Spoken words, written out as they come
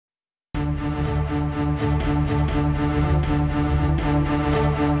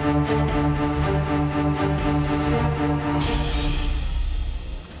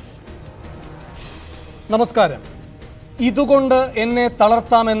നമസ്കാരം. ഇതുകൊണ്ട് എന്നെ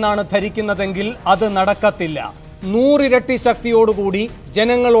തളർത്താമെന്നാണ് ധരിക്കുന്നതെങ്കിൽ അത് നടക്കത്തില്ല. 100 ഇരട്ടി ശക്തിയോടുകൂടി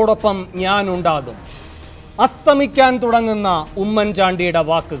ജനങ്ങളോടൊപ്പം ഞാൻ ഉണ്ടാകും. അസ്തമിക്കാൻ തുടങ്ങുന്ന ഉമ്മൻചാണ്ടിയുടെ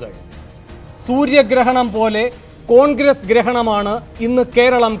വാക്കുകൾ. സൂര്യഗ്രഹണം പോലെ കോൺഗ്രസ് ഗ്രഹണമാണ് ഇന്ന്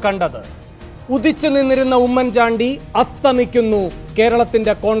കേരളം കണ്ടത്. ഉദിച്ചു നിന്നിരുന്ന ഉമ്മൻചാണ്ടി അസ്തമിക്കുന്നു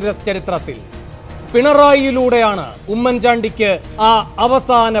കേരളത്തിന്റെ കോൺഗ്രസ് ചരിത്രത്തിൽ. പിണറായിയിലൂടെയാണ് ഉമ്മൻചാണ്ടിക്ക് ആ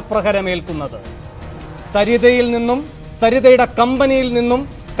അവസാന പ്രഹരമേൽക്കുന്നത്. സരിതയിൽ നിന്നും സരിതയുടെ കമ്പനിയിൽ നിന്നും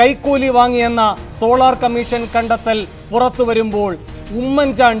കൈക്കൂലി വാങ്ങിയെന്ന സോളാർ കമ്മീഷൻ കണ്ടെത്തൽ പുറത്തു വരുമ്പോൾ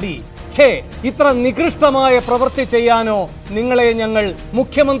ഉമ്മൻചാണ്ടി ഇത്ര നികൃഷ്ടമായ പ്രവൃത്തി ചെയ്യാനോ നിങ്ങളെ ഞങ്ങൾ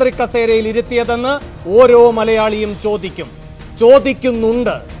മുഖ്യമന്ത്രി കസേരയിൽ ഇരുത്തിയതെന്ന് ഓരോ മലയാളിയും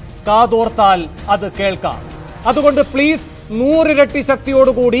ചോദിക്കുന്നുണ്ട്. കാതോർത്താൽ അത് കേൾക്കാം. അതുകൊണ്ട് പ്ലീസ് 100 ഇരട്ടി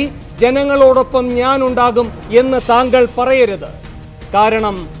ശക്തിയോടുകൂടി ജനങ്ങളോടൊപ്പം ഞാനുണ്ടാകും എന്ന് താങ്കൾ പറയരുത്.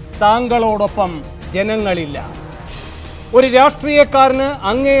 കാരണം താങ്കളോടൊപ്പം ജനങ്ങളില്ല. ഒരു രാഷ്ട്രീയക്കാരന്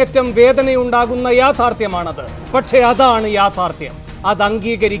അങ്ങേയറ്റം വേദനയുണ്ടാകുന്ന യാഥാർത്ഥ്യമാണത്. പക്ഷേ അതാണ് യാഥാർത്ഥ്യം. അത്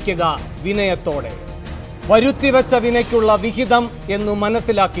അംഗീകരിക്കുക വിനയത്തോടെ. വരുത്തിവെച്ച വിനയ്ക്കുള്ള വിഹിതം എന്ന്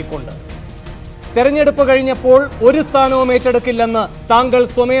മനസ്സിലാക്കിക്കൊണ്ട്. തെരഞ്ഞെടുപ്പ് കഴിഞ്ഞപ്പോൾ ഒരു സ്ഥാനവും ഏറ്റെടുക്കില്ലെന്ന് താങ്കൾ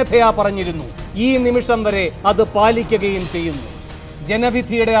സ്വമേധയാ പറഞ്ഞിരുന്നു. ഈ നിമിഷം വരെ അത് പാലിക്കുകയും ചെയ്യുന്നു.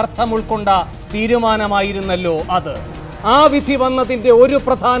 ജനവിധിയുടെ അർത്ഥം ഉൾക്കൊണ്ട തീരുമാനമായിരുന്നല്ലോ അത്. ആ വിധി വന്നതിന്റെ ഒരു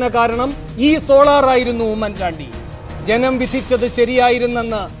പ്രധാന കാരണം ഈ സോളാറായിരുന്നു ഉമ്മൻചാണ്ടി. ജനം വിധിച്ചത്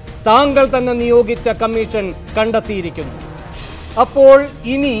ശരിയായിരുന്നെന്ന് താങ്കൾ തന്നെ നിയോഗിച്ച കമ്മീഷൻ കണ്ടെത്തിയിരിക്കുന്നു. അപ്പോൾ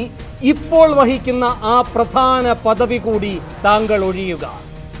ഇനി ഇപ്പോൾ വഹിക്കുന്ന ആ പ്രധാന പദവി കൂടി താങ്കൾ ഒഴിയുക.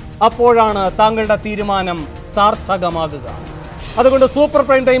 അപ്പോഴാണ് താങ്കളുടെ തീരുമാനം സാർത്ഥകമാകുക. അതുകൊണ്ട് സൂപ്പർ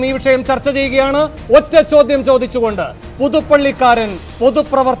പ്രൈം ടൈം ഈ വിഷയം ചർച്ച ചെയ്യുകയാണ്. ഒറ്റ ചോദ്യം ചോദിച്ചുകൊണ്ട്, പുതുപ്പള്ളിക്കാരൻ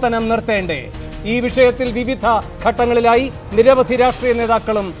പൊതുപ്രവർത്തനം നിർത്തേണ്ടേ? ഈ വിഷയത്തിൽ വിവിധ ഘട്ടങ്ങളിലായി നിരവധി രാഷ്ട്രീയ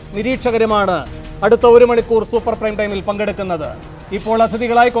നേതാക്കളും നിരീക്ഷകരുമാണ് അടുത്ത 1 മണിക്കൂർ സൂപ്പർ പ്രൈം ടൈമിൽ പങ്കെടുക്കുന്നത്. ഇപ്പോൾ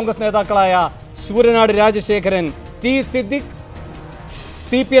അതിഥികളായി കോൺഗ്രസ് നേതാക്കളായ ശൂരനാട് രാജശേഖരൻ, ടി സിദ്ദിഖ്,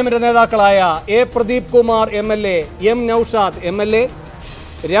 CPM-ന്റെ നേതാക്കളായ A Pradeep Kumar MLA, M Naushad MLA,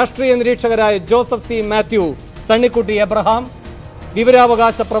 രാഷ്ട്രീയ നിരീക്ഷകരായ Joseph C Mathew, Sunnykutty Abraham,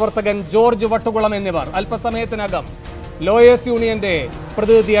 വിവരാവകാശ പ്രവർത്തകൻ ജോർജ് വട്ടുകുളം എന്നിവർ. അല്പസമയത്തിനകം ലോയേഴ്സ് യൂണിയന്റെ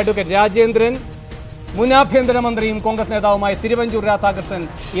പ്രതിനിധി അഡ്വ രാജേന്ദ്രൻ, മുൻ ആഭ്യന്തരമന്ത്രിയും കോൺഗ്രസ് നേതാവുമായ തിരുവഞ്ചൂർ രാധാകൃഷ്ണൻ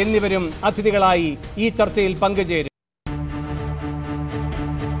എന്നിവരും അതിഥികളായി ഈ ചർച്ചയിൽ പങ്കുചേരും.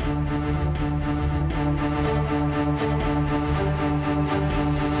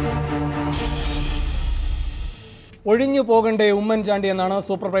 ഒഴിഞ്ഞു പോകണ്ടേ ഉമ്മൻചാണ്ടി എന്നാണ്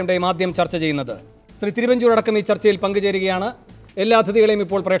സൂപ്പർ പ്രൈം ടൈം ആദ്യം ചർച്ച ചെയ്യുന്നത്. ശ്രീ തിരുവഞ്ചൂർ അടക്കം ഈ ചർച്ചയിൽ പങ്കുചേരുകയാണ്. എല്ലാ അതിഥികളെയും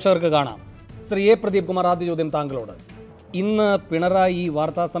ഇപ്പോൾ പ്രേക്ഷകർക്ക് കാണാം. ശ്രീ A പ്രദീപ് കുമാർ, ആദ്യ ചോദ്യം താങ്കളോട്. ഇന്ന് പിണറായി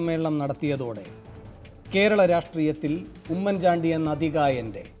വാർത്താ സമ്മേളനം നടത്തിയതോടെ കേരള രാഷ്ട്രീയത്തിൽ ഉമ്മൻചാണ്ടി എന്ന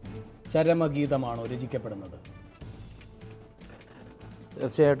അതികായന്റെ ചരമഗീതമാണോ രചിക്കപ്പെടുന്നത്?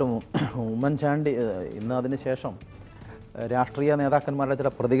 തീർച്ചയായിട്ടും ഉമ്മൻചാണ്ടി ഇന്ന് അതിനുശേഷം രാഷ്ട്രീയ നേതാക്കന്മാരുടെ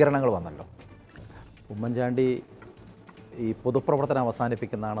ചില പ്രതികരണങ്ങൾ വന്നല്ലോ. ഉമ്മൻചാണ്ടി ഈ പൊതുപ്രവർത്തനം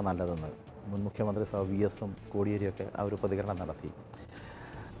അവസാനിപ്പിക്കുന്നതാണ് നല്ലതെന്ന് മുൻ മുഖ്യമന്ത്രി VS-ഉം കോടിയേരിയൊക്കെ ആ ഒരു പ്രതികരണം നടത്തി.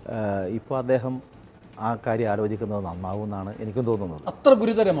 ഇപ്പോൾ അദ്ദേഹം ആ കാര്യം ആലോചിക്കുന്നത് നന്നാവുമെന്നാണ് എനിക്കും തോന്നുന്നത്. അത്ര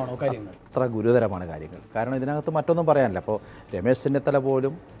ഗുരുതരമാണോ കാര്യങ്ങൾ? അത്ര ഗുരുതരമാണ് കാര്യങ്ങൾ. കാരണം ഇതിനകത്ത് മറ്റൊന്നും പറയാനില്ല. അപ്പോൾ രമേശ് ചെന്നിത്തല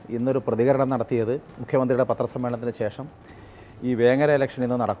പോലും ഇന്നൊരു പ്രതികരണം നടത്തിയത് മുഖ്യമന്ത്രിയുടെ പത്രസമ്മേളനത്തിന് ശേഷം ഈ വേങ്ങര ഇലക്ഷൻ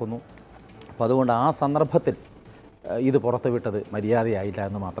ഇന്ന് നടക്കുന്നു. അപ്പോൾ അതുകൊണ്ട് ആ സന്ദർഭത്തിൽ ഇത് പുറത്തുവിട്ടത് മര്യാദയായില്ല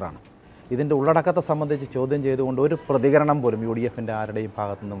എന്ന് മാത്രമാണ്. ഇതിൻ്റെ ഉള്ളടക്കത്തെ സംബന്ധിച്ച് ചോദ്യം ചെയ്തുകൊണ്ട് ഒരു പ്രതികരണം പോലും UDF-ന്റെ ആരുടെയും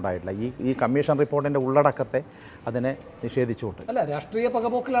ഭാഗത്തുനിന്നും ഉണ്ടായിട്ടില്ല. ഈ കമ്മീഷൻ റിപ്പോർട്ടിൻ്റെ ഉള്ളടക്കത്തെ അതിനെ നിഷേധിച്ചുകൊണ്ട്. അല്ല, രാഷ്ട്രീയ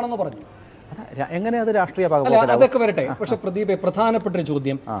പകപോക്കലാണെന്ന് പറഞ്ഞു. എങ്ങനെ അത് രാഷ്ട്രീയ പകപോക്കലാണ്? അതൊക്കെ വരട്ടെ. പക്ഷെ പ്രദീപെ, പ്രധാനപ്പെട്ട ഒരു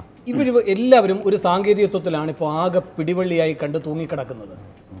ചോദ്യം, ഇവർ എല്ലാവരും ഒരു സാങ്കേതികത്വത്തിലാണ് ഇപ്പോൾ ആകെ പിടിവള്ളിയായി കണ്ട് തൂങ്ങിക്കിടക്കുന്നത്.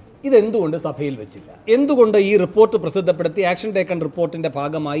 ഇതെന്തുകൊണ്ട് സഭയിൽ വെച്ചില്ല? എന്തുകൊണ്ട് ഈ റിപ്പോർട്ട് പ്രസിദ്ധപ്പെടുത്തി ആക്ഷൻ ടേക്കൺ റിപ്പോർട്ടിന്റെ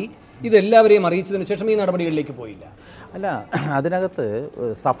ഭാഗമായി ഇതെല്ലാവരെയും അറിയിച്ചതിന് ശേഷം ഈ നടപടികളിലേക്ക് പോയില്ല? അല്ല, അതിനകത്ത്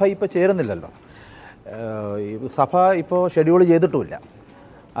സഭ ഇപ്പോൾ ചേരുന്നില്ലല്ലോ. സഭ ഇപ്പോൾ ഷെഡ്യൂൾ ചെയ്തിട്ടുമില്ല.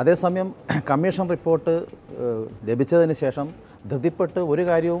 അതേസമയം കമ്മീഷൻ റിപ്പോർട്ട് ലഭിച്ചതിന് ശേഷം ധൃതിപ്പെട്ട് ഒരു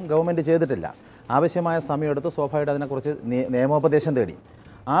കാര്യവും ഗവൺമെൻറ് ചെയ്തിട്ടില്ല. ആവശ്യമായ സമയമെടുത്ത് സ്വാഭാവികമായിട്ട് അതിനെക്കുറിച്ച് നിയമോപദേശം തേടി.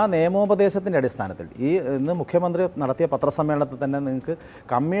 ആ നിയമോപദേശത്തിൻ്റെ അടിസ്ഥാനത്തിൽ ഇന്ന് മുഖ്യമന്ത്രി നടത്തിയ പത്രസമ്മേളനത്തിൽ തന്നെ നിങ്ങൾക്ക്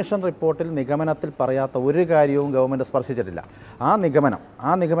കമ്മീഷൻ റിപ്പോർട്ടിൽ നിഗമനത്തിൽ പറയാത്ത ഒരു കാര്യവും ഗവൺമെൻറ് സ്പർശിച്ചിട്ടില്ല.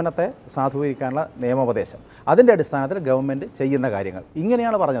 ആ നിഗമനത്തെ സാധൂകരിക്കാനുള്ള നിയമോപദേശം, അതിൻ്റെ അടിസ്ഥാനത്തിൽ ഗവൺമെൻറ് ചെയ്യുന്ന കാര്യങ്ങൾ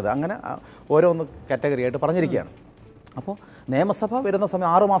ഇങ്ങനെയാണ് പറഞ്ഞത്. അങ്ങനെ ഓരോന്ന് കാറ്റഗറിയായിട്ട് പറഞ്ഞിരിക്കുകയാണ്. അപ്പോൾ നിയമസഭ വരുന്ന സമയം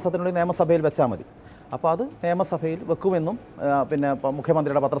 6 മാസത്തിനുള്ളിൽ നിയമസഭയിൽ വെച്ചാൽ മതി. അപ്പോൾ അത് നിയമസഭയിൽ വെക്കുമെന്നും പിന്നെ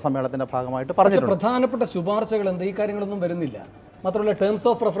മുഖ്യമന്ത്രിയുടെ പത്രസമ്മേളനത്തിൻ്റെ ഭാഗമായിട്ട് പറഞ്ഞിട്ടുണ്ട്. പ്രധാനപ്പെട്ട ശുപാർശകൾ എന്ത്? ഈ കാര്യങ്ങളൊന്നും വരുന്നില്ല. മാത്രമല്ല ടേംസ്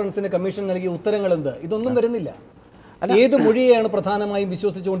ഓഫ് റെഫറൻസിന് കമ്മീഷൻ നൽകിയ ഉത്തരങ്ങൾ എന്ത്? ഇതൊന്നും വരുന്നില്ല. ഏത് മൊഴിയെയാണ് പ്രധാനമായും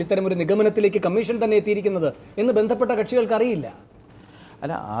വിശ്വസിച്ചുകൊണ്ട് ഇത്തരമൊരു നിഗമനത്തിലേക്ക് കമ്മീഷൻ തന്നെ എത്തിയിരിക്കുന്നത് എന്ന് ബന്ധപ്പെട്ട കക്ഷി അറിയില്ല.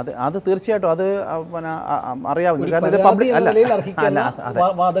 അല്ല, അത് തീർച്ചയായിട്ടും അത് അറിയാവുന്ന പബ്ലിക്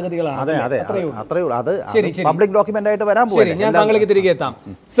ഡോക്യുമെന്റ് ആയിട്ട് വരാൻ പോകും. ഞാൻ താങ്കളേക്ക് തിരികെ എത്താം.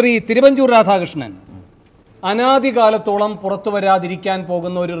 ശ്രീ തിരുവഞ്ചൂർ രാധാകൃഷ്ണൻ, അനാദികാലത്തോളം പുറത്തു വരാതിരിക്കാൻ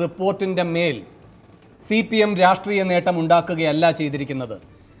പോകുന്ന ഒരു റിപ്പോർട്ടിന്റെ മേൽ CPM രാഷ്ട്രീയ നേട്ടം ഉണ്ടാക്കുകയല്ല ചെയ്തിരിക്കുന്നത്.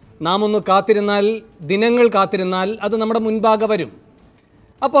 നാം ഒന്ന് കാത്തിരുന്നാൽ, ദിനങ്ങൾ കാത്തിരുന്നാൽ അത് നമ്മുടെ മുൻപാകെ വരും.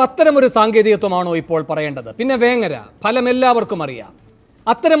 അപ്പോൾ അത്തരമൊരു സാങ്കേതികത്വമാണോ ഇപ്പോൾ പറയേണ്ടത്? പിന്നെ വേങ്ങര ഫലം എല്ലാവർക്കും അറിയാം.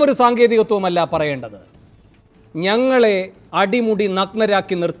 അത്തരമൊരു സാങ്കേതികത്വമല്ല പറയേണ്ടത്. ഞങ്ങളെ അടിമുടി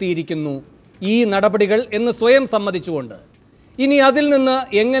നഗ്നരാക്കി നിർത്തിയിരിക്കുന്നു ഈ നടപടികൾ എന്ന് സ്വയം സമ്മതിച്ചുകൊണ്ട് ഇനി അതിൽ നിന്ന്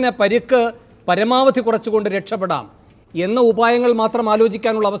എങ്ങനെ പരിക്ക് പരമാവധി കുറച്ചുകൊണ്ട് രക്ഷപ്പെടാം എന്ന ഉപായങ്ങൾ മാത്രം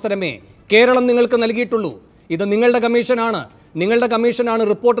ആലോചിക്കാനുള്ള അവസരമേ കേരളം നിങ്ങൾക്ക് നൽകിയിട്ടുള്ളൂ. ഇത് നിങ്ങളുടെ കമ്മീഷനാണ്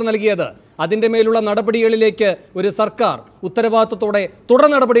റിപ്പോർട്ട് നൽകിയത്. അതിൻ്റെ മേലുള്ള നടപടികളിലേക്ക് ഒരു സർക്കാർ ഉത്തരവാദിത്വത്തോടെ തുടർ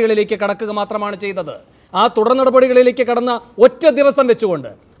നടപടികളിലേക്ക് കടക്കുക മാത്രമാണ് ചെയ്തത്. ആ തുടർ നടപടികളിലേക്ക് കടന്ന ഒറ്റ ദിവസം വെച്ചുകൊണ്ട്,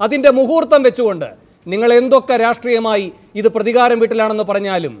 അതിൻ്റെ മുഹൂർത്തം വെച്ചുകൊണ്ട് നിങ്ങൾ എന്തൊക്കെ രാഷ്ട്രീയമായി ഇത് പ്രതികാരം വീട്ടിലാണെന്ന്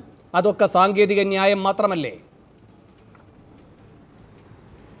പറഞ്ഞാലും അതൊക്കെ സാങ്കേതിക ന്യായം മാത്രമല്ലേ?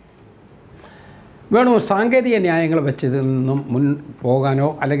 വേണോ സാങ്കേതിക ന്യായങ്ങൾ വെച്ച് ഇതിൽ നിന്നും മുൻ പോകാനോ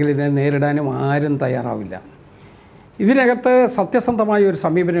അല്ലെങ്കിൽ ഇതിനെ നേരിടാനോ ആരും തയ്യാറാവില്ല. ഇതിനകത്ത് സത്യസന്ധമായ ഒരു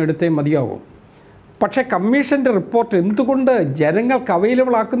സമീപനം എടുത്തേ മതിയാവും. പക്ഷേ കമ്മീഷൻ്റെ റിപ്പോർട്ട് എന്തുകൊണ്ട് ജനങ്ങൾക്ക്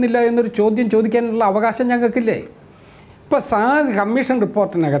അവൈലബിൾ ആക്കുന്നില്ല എന്നൊരു ചോദ്യം ചോദിക്കാനുള്ള അവകാശം ഞങ്ങൾക്കില്ലേ? ഇപ്പോൾ കമ്മീഷൻ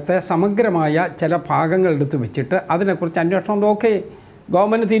റിപ്പോർട്ടിനകത്ത് സമഗ്രമായ ചില ഭാഗങ്ങൾ എടുത്തു വെച്ചിട്ട് അതിനെക്കുറിച്ച് അന്വേഷണം ഓക്കെ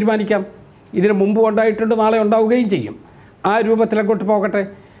ഗവൺമെൻറ് തീരുമാനിക്കാം. ഇതിന് മുമ്പ് ഉണ്ടായിട്ടുണ്ട്, നാളെ ഉണ്ടാവുകയും ചെയ്യും. ആ രൂപത്തിലങ്ങോട്ട് പോകട്ടെ.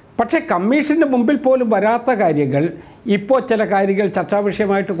 പക്ഷേ കമ്മീഷൻ്റെ മുമ്പിൽ പോലും വരാത്ത കാര്യങ്ങൾ ഇപ്പോൾ ചില കാര്യങ്ങൾ ചർച്ചാ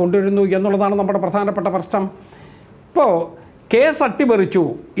വിഷയമായിട്ട് കൊണ്ടുവരുന്നു എന്നുള്ളതാണ് നമ്മുടെ പ്രധാനപ്പെട്ട പ്രശ്നം. ഇപ്പോൾ കേസ് അട്ടിമറിച്ചു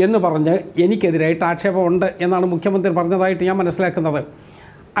എന്ന് പറഞ്ഞ് എനിക്കെതിരായിട്ട് ആക്ഷേപമുണ്ട് എന്നാണ് മുഖ്യമന്ത്രി പറഞ്ഞതായിട്ട് ഞാൻ മനസ്സിലാക്കുന്നത്.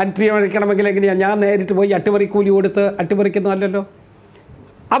 അട്ടിമറിക്കണമെങ്കിൽ എങ്ങനെയാണ്? ഞാൻ നേരിട്ട് പോയി അട്ടിമറിക്കൂലി കൊടുത്ത് അട്ടിമറിക്കുന്നതല്ലല്ലോ.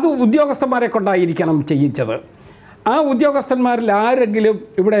 അത് ഉദ്യോഗസ്ഥന്മാരെ കൊണ്ടായിരിക്കണം ചെയ്യിച്ചത്. ആ ഉദ്യോഗസ്ഥന്മാരിൽ ആരെങ്കിലും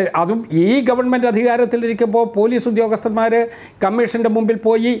ഇവിടെ, അതും ഈ ഗവൺമെൻറ് അധികാരത്തിലിരിക്കുമ്പോൾ പോലീസ് ഉദ്യോഗസ്ഥന്മാർ കമ്മീഷൻ്റെ മുമ്പിൽ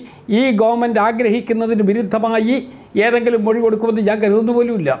പോയി ഈ ഗവൺമെൻറ് ആഗ്രഹിക്കുന്നതിന് വിരുദ്ധമായി ഏതെങ്കിലും മൊഴി കൊടുക്കുമെന്ന് ഞാൻ കരുതുന്നു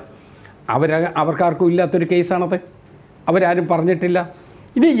പോലുമില്ല. അവർക്കാർക്കും ഇല്ലാത്തൊരു കേസാണത്. അവരാരും പറഞ്ഞിട്ടില്ല.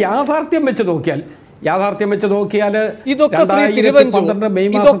 ഇനി യാഥാർത്ഥ്യം വെച്ച് നോക്കിയാൽ ഇതൊക്കെ ശ്രീ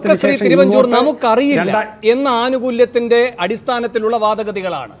തിരുവഞ്ചൂർ നമുക്കറിയില്ല എന്ന ആനുകൂല്യത്തിന്റെ അടിസ്ഥാനത്തിലുള്ള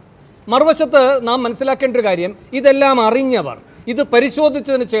വാദഗതികളാണ്. മറുവശത്ത് നാം മനസ്സിലാക്കേണ്ട ഒരു കാര്യം, ഇതെല്ലാം അറിഞ്ഞവർ ഇത്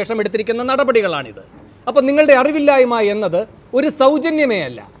പരിശോധിച്ചതിന് ശേഷം എടുത്തിരിക്കുന്ന നടപടികളാണിത്. അപ്പം നിങ്ങളുടെ അറിവില്ലായ്മ എന്നത് ഒരു സൗജന്യമേ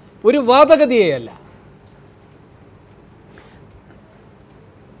അല്ല, ഒരു വാദഗതിയേ അല്ല.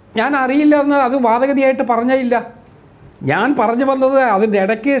 ഞാൻ അറിയില്ല എന്ന് അത് വാദഗതിയായിട്ട് പറഞ്ഞില്ല. ഞാൻ പറഞ്ഞു വന്നത് അതിൻ്റെ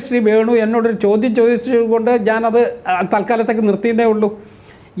ഇടയ്ക്ക് ശ്രീ വേണു എന്നോടൊരു ചോദ്യം ചോദിച്ചുകൊണ്ട് ഞാനത് തൽക്കാലത്തേക്ക് നിർത്തിയതേ ഉള്ളൂ.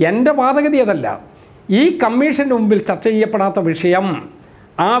 എൻ്റെ വാദഗതി അതല്ല. ഈ കമ്മീഷൻ്റെ മുമ്പിൽ ചർച്ച ചെയ്യപ്പെടാത്ത വിഷയം,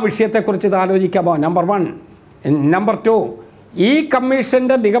 ആ വിഷയത്തെക്കുറിച്ച് ഇത് ആലോചിക്കാമോ? നമ്പർ 1. നമ്പർ 2, ഈ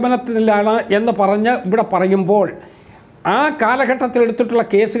കമ്മീഷൻ്റെ നിഗമനത്തിലാണ് എന്ന് പറഞ്ഞ് ഇവിടെ പറയുമ്പോൾ ആ കാലഘട്ടത്തിൽ എടുത്തിട്ടുള്ള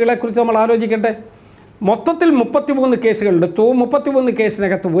കേസുകളെക്കുറിച്ച് നമ്മൾ ആലോചിക്കണ്ടേ? മൊത്തത്തിൽ 33 കേസുകളെടുത്തു. 33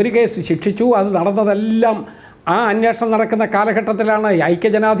 കേസിനകത്ത് ഒരു കേസ് ശിക്ഷിച്ചു. അത് നടന്നതെല്ലാം ആ അന്വേഷണം നടക്കുന്ന കാലഘട്ടത്തിലാണ്.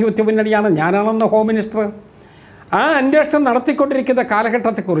 ഐക്യജനാധിപത്യ മുന്നണിയാണ്, ഞാനാണെന്ന് ഹോം മിനിസ്റ്റർ. ആ അന്വേഷണം നടത്തിക്കൊണ്ടിരിക്കുന്ന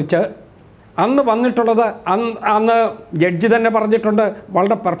കാലഘട്ടത്തെക്കുറിച്ച് അന്ന് വന്നിട്ടുള്ളത്, അന്ന് ജഡ്ജി തന്നെ പറഞ്ഞിട്ടുണ്ട്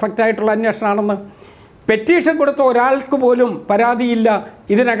വളരെ പെർഫെക്റ്റ് ആയിട്ടുള്ള അന്വേഷണമാണെന്ന്. പെറ്റീഷൻ കൊടുത്ത ഒരാൾക്ക് പോലും പരാതിയില്ല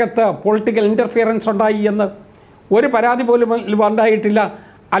ഇതിനകത്ത് പൊളിറ്റിക്കൽ ഇൻ്റർഫിയറൻസ് ഉണ്ടായി എന്ന്. ഒരു പരാതി പോലും ഉണ്ടായിട്ടില്ല.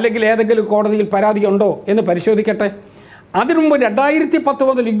 അല്ലെങ്കിൽ ഏതെങ്കിലും കോടതിയിൽ പരാതി ഉണ്ടോ എന്ന് പരിശോധിക്കട്ടെ. അതിനു മുമ്പ് 2010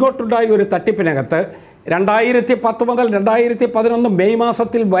 മുതൽ ഇങ്ങോട്ടുണ്ടായ ഒരു തട്ടിപ്പിനകത്ത് 2010 മുതൽ 2011 മെയ്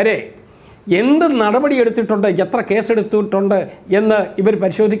മാസത്തിൽ വരെ എന്ത് നടപടിയെടുത്തിട്ടുണ്ട്, എത്ര കേസെടുത്തിട്ടുണ്ട് എന്ന് ഇവർ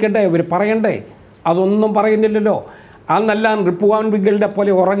പരിശോധിക്കണ്ടേ, ഇവർ പറയണ്ടേ? അതൊന്നും പറയുന്നില്ലല്ലോ. അന്നെല്ലാം റിപ്പുവാൻ വിഗളുടെ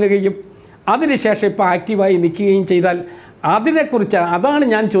പോലെ ഉറങ്ങുകയും അതിനുശേഷം ഇപ്പോൾ ആക്റ്റീവായി നിൽക്കുകയും ചെയ്താൽ അതിനെക്കുറിച്ച്, അതാണ്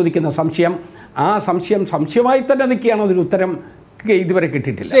ഞാൻ ചോദിക്കുന്ന സംശയം. ആ സംശയമായി തന്നെ നിൽക്കുകയാണ്. അതിന് ഉത്തരം ഇതുവരെ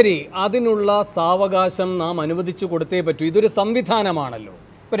കിട്ടിയിട്ടില്ല. ശരി, അതിനുള്ള സാവകാശം നാം അനുവദിച്ചു കൊടുത്തേ പറ്റൂ. ഇതൊരു സംവിധാനമാണല്ലോ.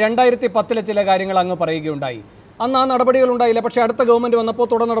 ഇപ്പോൾ 2010 ചില കാര്യങ്ങൾ അങ്ങ് പറയുകയുണ്ടായി. അന്ന് ആ നടപടികൾ ഉണ്ടായില്ല. പക്ഷേ അടുത്ത ഗവൺമെൻറ് വന്നപ്പോൾ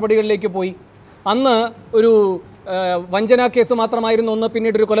തുടർ നടപടികളിലേക്ക് പോയി. അന്ന് ഒരു വഞ്ചനാ കേസ് മാത്രമായിരുന്നു ഒന്ന്,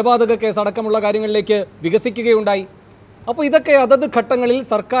 പിന്നീട് ഒരു കൊലപാതക കേസ് അടക്കമുള്ള കാര്യങ്ങളിലേക്ക് വികസിക്കുകയുണ്ടായി. അപ്പോൾ ഇതൊക്കെ അതത് ഘട്ടങ്ങളിൽ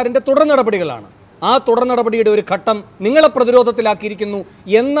സർക്കാരിൻ്റെ തുടർ നടപടികളാണ്. ആ തുടർ നടപടിയുടെ ഒരു ഘട്ടം നിങ്ങളെ പ്രതിരോധത്തിലാക്കിയിരിക്കുന്നു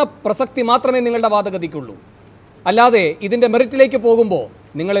എന്ന പ്രസക്തി മാത്രമേ നിങ്ങളുടെ വാദഗതിക്കുള്ളൂ. അല്ലാതെ ഇതിൻ്റെ മെറിറ്റിലേക്ക് പോകുമ്പോൾ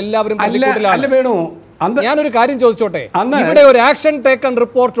നിങ്ങൾ എല്ലാവരും ഞാനൊരു കാര്യം ചോദിച്ചോട്ടെ, ഇവിടെ ഒരു ആക്ഷൻ ടേക്കൺ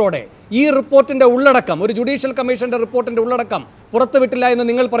റിപ്പോർട്ടോടെ ഈ റിപ്പോർട്ടിന്റെ ഉള്ളടക്കം, ഒരു ജുഡീഷ്യൽ കമ്മീഷന്റെ റിപ്പോർട്ടിന്റെ ഉള്ളടക്കം പുറത്തുവിട്ടില്ല എന്ന്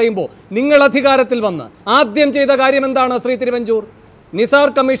നിങ്ങൾ പറയുമ്പോൾ നിങ്ങൾ അധികാരത്തിൽ വന്ന് ആദ്യം ചെയ്ത കാര്യം എന്താണ്? ശ്രീ തിരുവഞ്ചൂർ, നിസാർ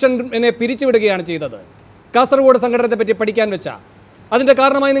കമ്മീഷനെ പിരിച്ചുവിടുകയാണ് ചെയ്തത്. കാസർഗോഡ് സംഘടനത്തെ പറ്റി പഠിക്കാൻ വെച്ച അതിന്റെ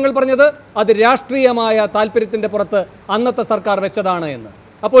കാരണമായി നിങ്ങൾ പറഞ്ഞത് അത് രാഷ്ട്രീയമായ താല്പര്യത്തിന്റെ പുറത്ത് അന്നത്തെ സർക്കാർ വെച്ചതാണ് എന്ന്.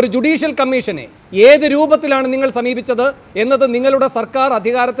 അപ്പോൾ ഒരു ജുഡീഷ്യൽ കമ്മീഷനെ ഏത് രൂപത്തിലാണ് നിങ്ങൾ സമീപിച്ചത് എന്നത് നിങ്ങളുടെ സർക്കാർ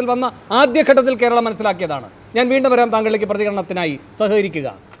അധികാരത്തിൽ വന്ന ആദ്യഘട്ടത്തിൽ കേരളം മനസ്സിലാക്കിയതാണ്. ഞാൻ വീണ്ടും വരാം താങ്കളിലേക്ക് പ്രതികരണത്തിനായി. സഹകരിക്കുക.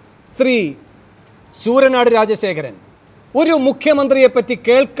 ശ്രീ ശൂരനാട് രാജശേഖരൻ, ഒരു മുഖ്യമന്ത്രിയെപ്പറ്റി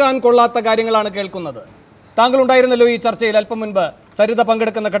കേൾക്കാൻ കൊള്ളാത്ത കാര്യങ്ങളാണ് കേൾക്കുന്നത്. താങ്കൾ ഉണ്ടായിരുന്നല്ലോ ഈ ചർച്ചയിൽ അല്പം മുൻപ് സരിത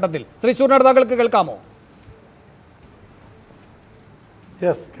പങ്കെടുക്കുന്ന ഘട്ടത്തിൽ. ശ്രീ ശൂരനാട്, താങ്കൾക്ക് കേൾക്കാമോ?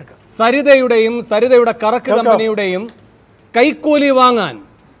 സരിതയുടെ കറക്ക് കമ്പനിയുടെയും കൈക്കൂലി വാങ്ങാൻ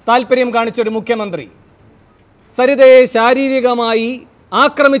താല്പര്യം കാണിച്ചൊരു മുഖ്യമന്ത്രി, സരിതയെ ശാരീരികമായി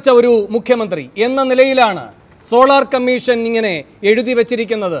ആക്രമിച്ച ഒരു മുഖ്യമന്ത്രി എന്ന നിലയിലാണ് സോളാർ കമ്മീഷൻ ഇങ്ങനെ എഴുതി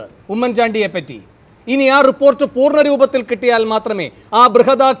വച്ചിരിക്കുന്നത് ഉമ്മൻചാണ്ടിയെ പറ്റി. ഇനി ആ റിപ്പോർട്ട് പൂർണ്ണ രൂപത്തിൽ കിട്ടിയാൽ മാത്രമേ ആ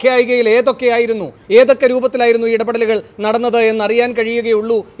ബൃഹദാഖ്യായികയിൽ ഏതൊക്കെ രൂപത്തിലായിരുന്നു ഈ ഇടപെടലുകൾ നടന്നത് എന്നറിയാൻ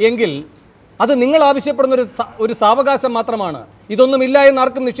കഴിയുകയുള്ളൂ. എങ്കിൽ അത് നിങ്ങൾ ആവശ്യപ്പെടുന്ന ഒരു സാവകാശം മാത്രമാണ്. ഇതൊന്നുമില്ല എന്ന്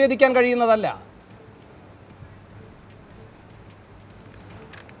ആർക്കും നിഷേധിക്കാൻ കഴിയുന്നതല്ല.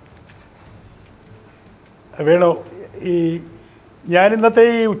 വേണു, ഞാൻ ഇന്നത്തെ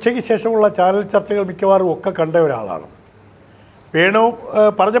ഈ ഉച്ചയ്ക്ക് ശേഷമുള്ള ചാനൽ ചർച്ചകൾ മിക്കവാറും ഒക്കെ കണ്ട ഒരാളാണ്. വേണു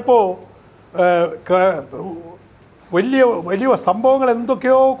പറഞ്ഞപ്പോൾ വലിയ വലിയ സംഭവങ്ങൾ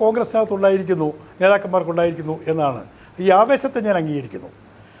എന്തൊക്കെയോ കോൺഗ്രസിനകത്തുണ്ടായിരിക്കുന്നു, നേതാക്കന്മാർക്കുണ്ടായിരിക്കുന്നു എന്നാണ്. ഈ ആവേശത്തെ ഞാൻ അംഗീകരിക്കുന്നു.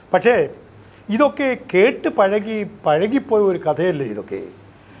 പക്ഷേ ഇതൊക്കെ കേട്ട് പഴകിപ്പോയ ഒരു കഥയല്ലേ ഇതൊക്കെ?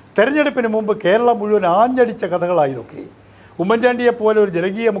 തെരഞ്ഞെടുപ്പിന് മുമ്പ് കേരളം മുഴുവൻ ആഞ്ഞടിച്ച കഥകളാണ് ഇതൊക്കെ. ഉമ്മൻചാണ്ടിയെപ്പോലെ ഒരു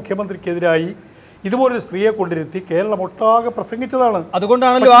ജനകീയ മുഖ്യമന്ത്രിക്കെതിരായി ഇതുപോലൊരു സ്ത്രീയെ കൊണ്ടിരുത്തി കേരളം ഒട്ടാകെ പ്രസംഗിച്ചതാണ്.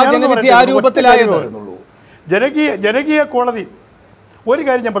 അതുകൊണ്ടാണല്ലോ ആ ജനവിധി ആ രൂപത്തിലായത്. ജനകീയ കോടതി, ഒരു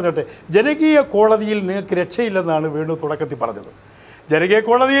കാര്യം ഞാൻ പറഞ്ഞോട്ടെ, ജനകീയ കോടതിയിൽ നിങ്ങൾക്ക് രക്ഷയില്ലെന്നാണ് വേണു തുടക്കത്തിൽ പറഞ്ഞത്. ജനകീയ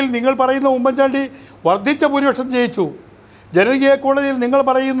കോടതിയിൽ നിങ്ങൾ പറയുന്ന ഉമ്മൻചാണ്ടി വർദ്ധിച്ച ഭൂരിപക്ഷം ജയിച്ചു. ജനകീയ കോടതിയിൽ നിങ്ങൾ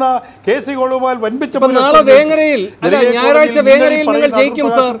പറയുന്ന KC വേണുഗോപാൽ വൻപിച്ച ഞായറാഴ്ച വേങ്ങരയിൽ നിങ്ങൾ ജയിക്കും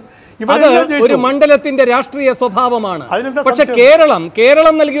സർ. ഒരു മണ്ഡലത്തിന്റെ രാഷ്ട്രീയ സ്വഭാവമാണ്. പക്ഷെ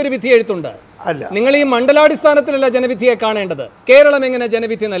കേരളം നൽകിയൊരു വിധി എഴുത്തുണ്ട്. നിങ്ങൾ ഈ മണ്ഡലാടിസ്ഥാനത്തിലല്ല ജനവിധിയെ കാണേണ്ടത്. കേരളം എങ്ങനെ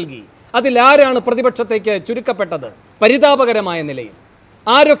ജനവിധി നൽകി, അതിലാരാണ് പ്രതിപക്ഷത്തേക്ക് ചുരുക്കപ്പെട്ടത് പരിതാപകരമായ നിലയിൽ?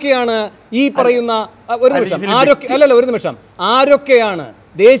 ആരൊക്കെയാണ് ഈ പറയുന്ന ഒരു നിമിഷം ആരൊക്കെയാണ്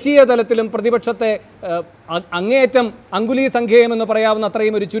ദേശീയ തലത്തിലും പ്രതിപക്ഷത്തെ അങ്ങേയറ്റം അങ്കുലി സംഖ്യയം എന്ന് പറയാവുന്ന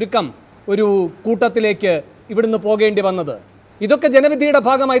അത്രയും ഒരു ചുരുക്കം ഒരു കൂട്ടത്തിലേക്ക് ഇവിടുന്ന് പോകേണ്ടി വന്നത്? ഇതൊക്കെ ജനവിധിയുടെ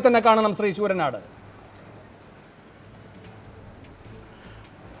ഭാഗമായി തന്നെ കാണണം ശ്രീ ശൂരനാട്.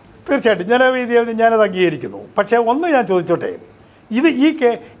 തീർച്ചയായിട്ടും ജനവിധി ഞാനത് അംഗീകരിക്കുന്നു. പക്ഷേ ഒന്ന് ഞാൻ ചോദിച്ചോട്ടെ,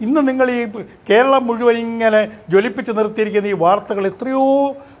 ഇന്ന് നിങ്ങൾ ഈ കേരളം മുഴുവൻ ഇങ്ങനെ ജ്വലിപ്പിച്ച് നിർത്തിയിരിക്കുന്ന ഈ വാർത്തകൾ എത്രയോ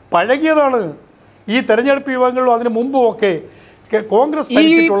പഴകിയതാണ്. ഈ തെരഞ്ഞെടുപ്പ് വിഭാഗങ്ങളിലും അതിന് മുമ്പും ഒക്കെ കോൺഗ്രസ്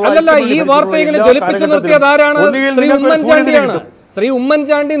ഈ വാർത്ത ഇങ്ങനെ ജ്വലിപ്പിച്ചു നിർത്തിയത് ആരാണ്? ശ്രീ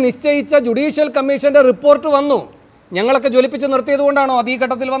ഉമ്മൻചാണ്ടി നിശ്ചയിച്ച ജുഡീഷ്യൽ കമ്മീഷന്റെ റിപ്പോർട്ട് വന്നു. ഞങ്ങളൊക്കെ ജ്വലിപ്പിച്ച് നിർത്തിയത് കൊണ്ടാണോ അത് ഈ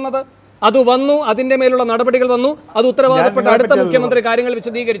ഘട്ടത്തിൽ വന്നത്? അത് വന്നു, അതിൻ്റെ മേലുള്ള നടപടികൾ വന്നു, അത് ഉത്തരവാദപ്പെട്ട അടുത്ത മുഖ്യമന്ത്രി കാര്യങ്ങൾ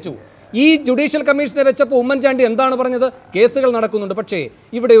വിശദീകരിച്ചു. ഈ ജുഡീഷ്യൽ കമ്മീഷനെ വെച്ചപ്പോൾ ഉമ്മൻചാണ്ടി എന്താണ് പറഞ്ഞത്? കേസുകൾ നടക്കുന്നുണ്ട്, പക്ഷേ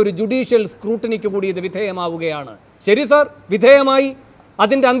ഇവിടെ ഒരു ജുഡീഷ്യൽ സ്ക്രൂട്ടിനിക്ക് കൂടി ഇത് വിധേയമാവുകയാണ്. ശരി സാർ, വിധേയമായി,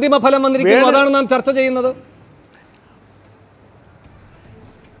 അതിൻ്റെ അന്തിമ ഫലം വന്നിരിക്കുന്നു. അതാണ് നാം ചർച്ച ചെയ്യുന്നത്.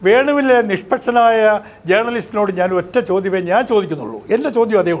 വേണുവിലെ നിഷ്പക്ഷനായ ജേർണലിസ്റ്റിനോട് ഞാൻ ഒറ്റ ചോദ്യമേ ഞാൻ ചോദിക്കുന്നുള്ളൂ. എൻ്റെ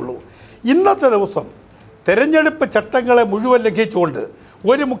ചോദ്യം അതേ ഉള്ളൂ. ഇന്നത്തെ ദിവസം തെരഞ്ഞെടുപ്പ് ചട്ടങ്ങളെ മുഴുവൻ ലംഘിച്ചുകൊണ്ട്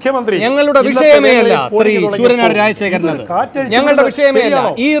ഒരു മുഖ്യമന്ത്രി, ഞങ്ങളുടെ വിഷയമേ അല്ല ശ്രീ ശൂരനാട് രാജശേഖരൻ, ഞങ്ങളുടെ വിഷയമേ അല്ല.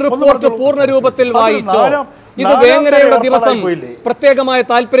 ഈ റിപ്പോർട്ട് പൂർണ്ണ രൂപത്തിൽ വായിച്ചോ? ഇത് വേങ്ങരയുടെ ദിവസം പ്രത്യേകമായ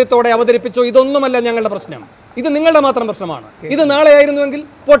താല്പര്യത്തോടെ അവതരിപ്പിച്ചോ? ഇതൊന്നുമല്ല ഞങ്ങളുടെ പ്രശ്നം. ഇത് നിങ്ങളുടെ മാത്രം പ്രശ്നമാണ്. ഇത് നാളെ ആയിരുന്നുവെങ്കിൽ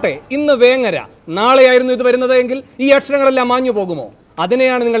പോട്ടെ, ഇന്ന് വേങ്ങര, നാളെയായിരുന്നു ഇത് വരുന്നത് എങ്കിൽ ഈ അക്ഷരങ്ങളെല്ലാം മാഞ്ഞു പോകുമോ?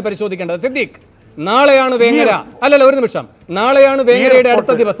 അതിനെയാണ് നിങ്ങൾ പരിശോധിക്കേണ്ടത്. സിദ്ദീഖ്, നാളെയാണ് വേങ്ങര, അല്ലല്ല ഒരു നിമിഷം, നാളെയാണ് വേങ്ങരയുടെ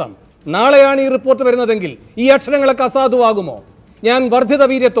അടുത്ത ദിവസം, നാളെയാണ് ഈ റിപ്പോർട്ട് വരുന്നതെങ്കിൽ ഈ അക്ഷരങ്ങളൊക്കെ അസാധുവാകുമോ? ഞാൻ വർദ്ധിത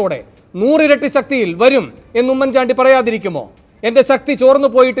വീര്യത്തോടെ 100 ഇരട്ടി ശക്തിയിൽ വരും എന്ന് ഉമ്മൻചാണ്ടി പറയാതിരിക്കുമോ? എൻ്റെ ശക്തി ചോർന്നു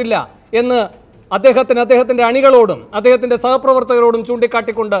പോയിട്ടില്ല എന്ന് അദ്ദേഹത്തിൻ്റെ അണികളോടും അദ്ദേഹത്തിൻ്റെ സഹപ്രവർത്തകരോടും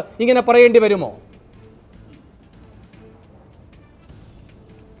ചൂണ്ടിക്കാട്ടിക്കൊണ്ട് ഇങ്ങനെ പറയേണ്ടി വരുമോ?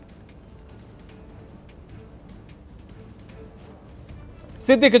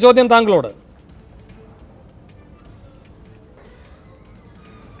 സിദ്ദിഖ്, ചോദ്യം താങ്കളോട്.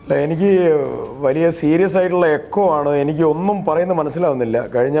 എനിക്ക് വലിയ സീരിയസ് ആയിട്ടുള്ള എക്കോ ആണ്. എനിക്ക് ഒന്നും പറയുന്നത് മനസ്സിലാവുന്നില്ല.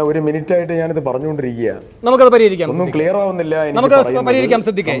 കഴിഞ്ഞ ഒരു മിനിറ്റ് ആയിട്ട് ഞാനിത് പറഞ്ഞുകൊണ്ടിരിക്കുക. നമുക്കത് പരിഹരിക്കാം. ഒന്നും ക്ലിയർ ആവുന്നില്ല. നമുക്ക് പരിഹരിക്കാം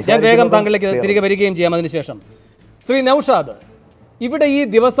സിദ്ദിഖ്. ഞാൻ വേഗം താങ്കളിലേക്ക് തിരികെ വരികയും ചെയ്യാം. അതിനുശേഷം ശ്രീ നൌഷാദ്, ഇവിടെ ഈ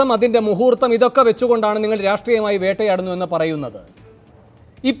ദിവസം അതിൻ്റെ മുഹൂർത്തം ഇതൊക്കെ വെച്ചുകൊണ്ടാണ് നിങ്ങൾ രാഷ്ട്രീയമായി വേട്ടയാടുന്നു എന്ന് പറയുന്നത്.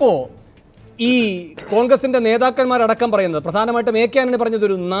 ഇപ്പോൾ ഈ കോൺഗ്രസിൻ്റെ നേതാക്കന്മാരടക്കം പറയുന്നത്, പ്രധാനമായിട്ടും AK ആന്റണി പറഞ്ഞത്,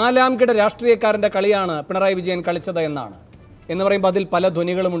 ഒരു 4ാം കിട രാഷ്ട്രീയക്കാരൻ്റെ കളിയാണ് പിണറായി വിജയൻ കളിച്ചത് എന്നാണ്. എന്ന് പറയുമ്പോൾ അതിൽ പല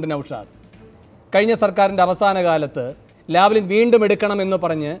ധ്വനികളുമുണ്ട് നൗഷാദ്. കഴിഞ്ഞ സർക്കാരിൻ്റെ അവസാന കാലത്ത് ലാവ്ലിൻ വീണ്ടും എടുക്കണമെന്ന്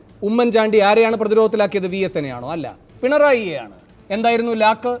പറഞ്ഞ് ഉമ്മൻചാണ്ടി ആരെയാണ് പ്രതിരോധത്തിലാക്കിയത്? VSനെയാണോ? അല്ല, പിണറായിയെയാണ്. എന്തായിരുന്നു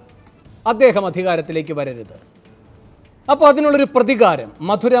ലാക്ക്? അദ്ദേഹം അധികാരത്തിലേക്ക് വരരുത്. അപ്പോൾ അതിനുള്ളൊരു പ്രതികാരം,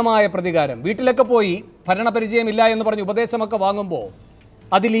 മധുരമായ പ്രതികാരം. വീട്ടിലൊക്കെ പോയി ഭരണപരിചയമില്ല എന്ന് പറഞ്ഞ് ഉപദേശമൊക്കെ വാങ്ങുമ്പോൾ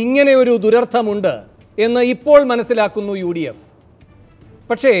അതിൽ ഇങ്ങനെ ഒരു ദുരർത്ഥമുണ്ട് എന്ന് ഇപ്പോൾ മനസ്സിലാക്കുന്നു UDF.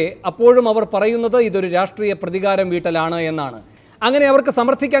 പക്ഷേ അപ്പോഴും അവർ പറയുന്നത് ഇതൊരു രാഷ്ട്രീയ പ്രതികാരം വീട്ടലാണ് എന്നാണ്. അങ്ങനെ അവർക്ക്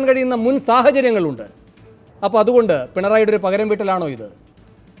സമർത്ഥിക്കാൻ കഴിയുന്ന മുൻ സാഹചര്യങ്ങളുണ്ട്. അപ്പോൾ അതുകൊണ്ട് പിണറായിയുടെ ഒരു പകരം വീട്ടലാണോ ഇത്?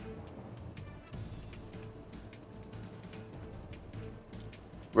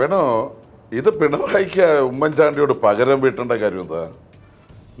 വേണോ, ഇത് പിണറായിക്ക് ഉമ്മൻചാണ്ടിയോട് പകരം വീട്ടേണ്ട കാര്യം എന്താ?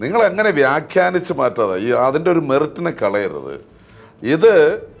 നിങ്ങൾ എങ്ങനെ വ്യാഖ്യാനിച്ച് മാറ്റാതെ അതിൻ്റെ ഒരു മെറിറ്റിനെ കളയരുത്. ഇത്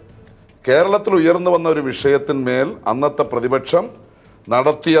കേരളത്തിൽ ഉയർന്നു വന്ന ഒരു വിഷയത്തിന്മേൽ അന്നത്തെ പ്രതിപക്ഷം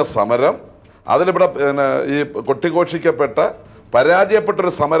നടത്തിയ സമരം, അതിലിവിടെ ഈ കൊട്ടിഘോഷിക്കപ്പെട്ട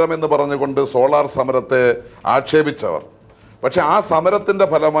പരാജയപ്പെട്ടൊരു സമരം എന്ന് പറഞ്ഞുകൊണ്ട് സോളാർ സമരത്തെ ആക്ഷേപിച്ചവർ. പക്ഷെ ആ സമരത്തിൻ്റെ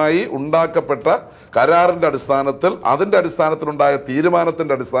ഫലമായി ഉണ്ടാക്കപ്പെട്ട കരാറിൻ്റെ അടിസ്ഥാനത്തിൽ, അതിൻ്റെ അടിസ്ഥാനത്തിലുണ്ടായ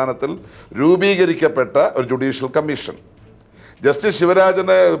തീരുമാനത്തിൻ്റെ അടിസ്ഥാനത്തിൽ രൂപീകരിക്കപ്പെട്ട ഒരു judicial commission. Justice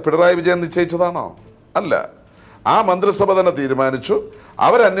ശിവരാജനെ Pinarayi Vijayan നിശ്ചയിച്ചതാണോ? അല്ല. ആ മന്ത്രിസഭ തന്നെ തീരുമാനിച്ചു.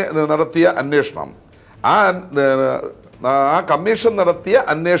 നടത്തിയ അന്വേഷണം, ആ കമ്മീഷൻ നടത്തിയ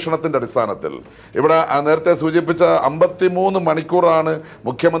അന്വേഷണത്തിൻ്റെ അടിസ്ഥാനത്തിൽ ഇവിടെ നേരത്തെ സൂചിപ്പിച്ച 53 മണിക്കൂറാണ്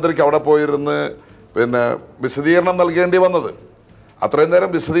മുഖ്യമന്ത്രിക്ക് അവിടെ പോയിരുന്ന് വിശദീകരണം നൽകേണ്ടി വന്നത്. അത്രയും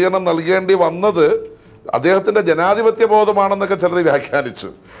നേരം വിശദീകരണം നൽകേണ്ടി വന്നത് അദ്ദേഹത്തിൻ്റെ ജനാധിപത്യ ബോധമാണെന്നൊക്കെ ചിലർ വ്യാഖ്യാനിച്ചു.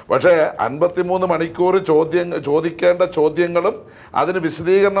 പക്ഷേ 53 മണിക്കൂർ ചോദിക്കേണ്ട ചോദ്യങ്ങളും അതിന്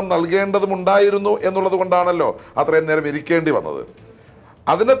വിശദീകരണം നൽകേണ്ടതുമുണ്ടായിരുന്നു എന്നുള്ളത് കൊണ്ടാണല്ലോ അത്രയും നേരം ഇരിക്കേണ്ടി വന്നത്.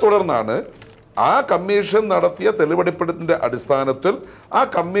 അതിനെ തുടർന്നാണ് ആ കമ്മീഷൻ നടത്തിയ തെളിവെടുപ്പിൻ്റെ അടിസ്ഥാനത്തിൽ ആ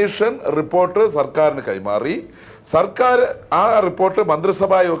കമ്മീഷൻ റിപ്പോർട്ട് സർക്കാരിന് കൈമാറി. സർക്കാർ ആ റിപ്പോർട്ട്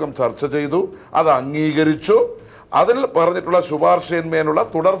മന്ത്രിസഭാ യോഗം ചർച്ച ചെയ്തു, അത് അംഗീകരിച്ചു. അതിൽ പറഞ്ഞിട്ടുള്ള ശുപാർശയിന്മേലുള്ള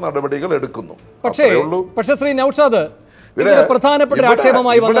തുടർ നടപടികൾ എടുക്കുന്നു. പക്ഷേ ശ്രീ നൗഷാദ്, പ്രധാനപ്പെട്ട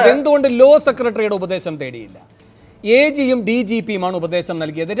ആക്ഷേപമായി വന്നത് എന്തുകൊണ്ട് ലോ സെക്രട്ടറിയുടെ ഉപദേശം തേടിയില്ല? AGയും DGPയുമാണ് ഉപദേശം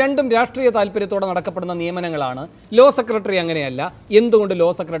നൽകിയത്. രണ്ടും രാഷ്ട്രീയ താല്പര്യത്തോടെ നടക്കപ്പെടുന്ന നിയമനങ്ങളാണ്. ലോ സെക്രട്ടറി അങ്ങനെയല്ല. എന്തുകൊണ്ട് ലോ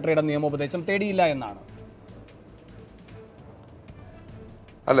സെക്രട്ടറിയുടെ നിയമോപദേശം തേടിയില്ല എന്നാണ്.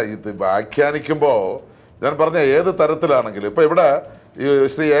 അല്ല, ഇത് വ്യാഖ്യാനിക്കുമ്പോൾ ഞാൻ പറഞ്ഞ ഏത് തരത്തിലാണെങ്കിലും, ഇപ്പൊ ഇവിടെ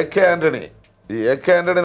ശ്രീ AK ആന്റണി